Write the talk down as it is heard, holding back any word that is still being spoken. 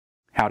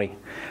Howdy,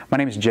 my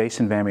name is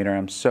Jason VanMetre.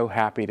 I'm so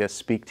happy to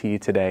speak to you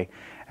today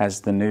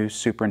as the new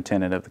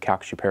superintendent of the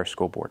Calcasieu Parish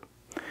School Board.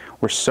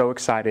 We're so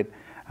excited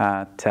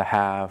to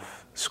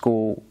have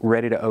school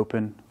ready to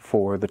open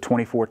for the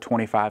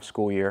 24-25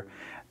 school year,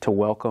 to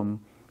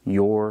welcome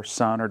your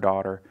son or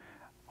daughter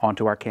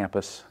onto our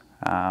campus,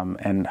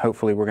 and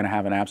hopefully we're going to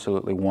have an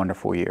absolutely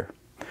wonderful year.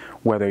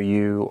 Whether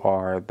you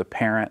are the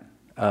parent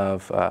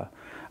of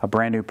a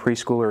brand new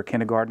preschooler or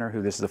kindergartner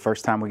who this is the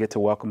first time we get to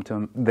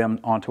welcome them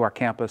onto our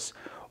campus,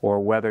 or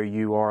whether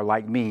you are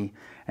like me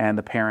and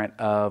the parent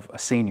of a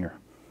senior.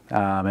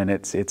 And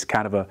it's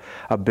kind of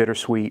a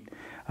bittersweet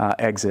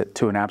exit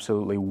to an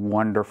absolutely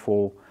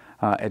wonderful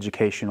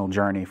educational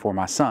journey for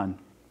my son.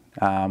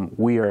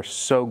 We are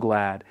so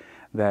glad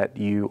that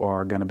you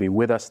are going to be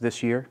with us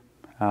this year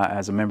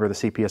as a member of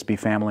the CPSB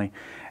family,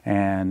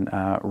 and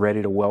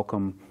ready to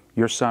welcome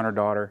your son or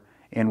daughter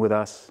in with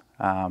us.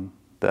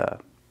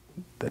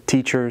 The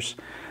teachers,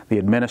 the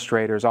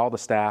administrators, all the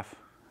staff,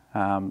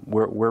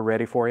 we're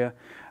ready for you.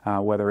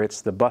 Whether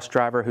it's the bus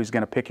driver who's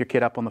going to pick your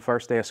kid up on the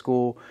first day of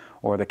school,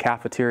 or the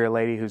cafeteria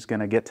lady who's going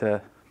to get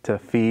to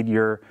feed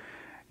your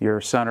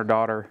son or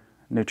daughter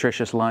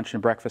nutritious lunch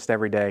and breakfast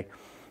every day,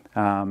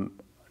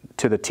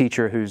 to the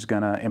teacher who's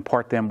going to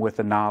impart them with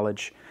the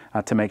knowledge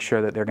to make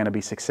sure that they're going to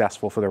be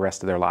successful for the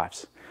rest of their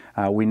lives.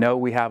 We know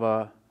we have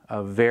a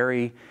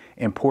very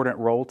important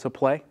role to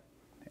play,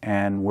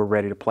 and we're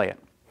ready to play it.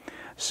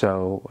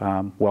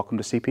 So welcome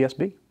to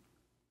CPSB.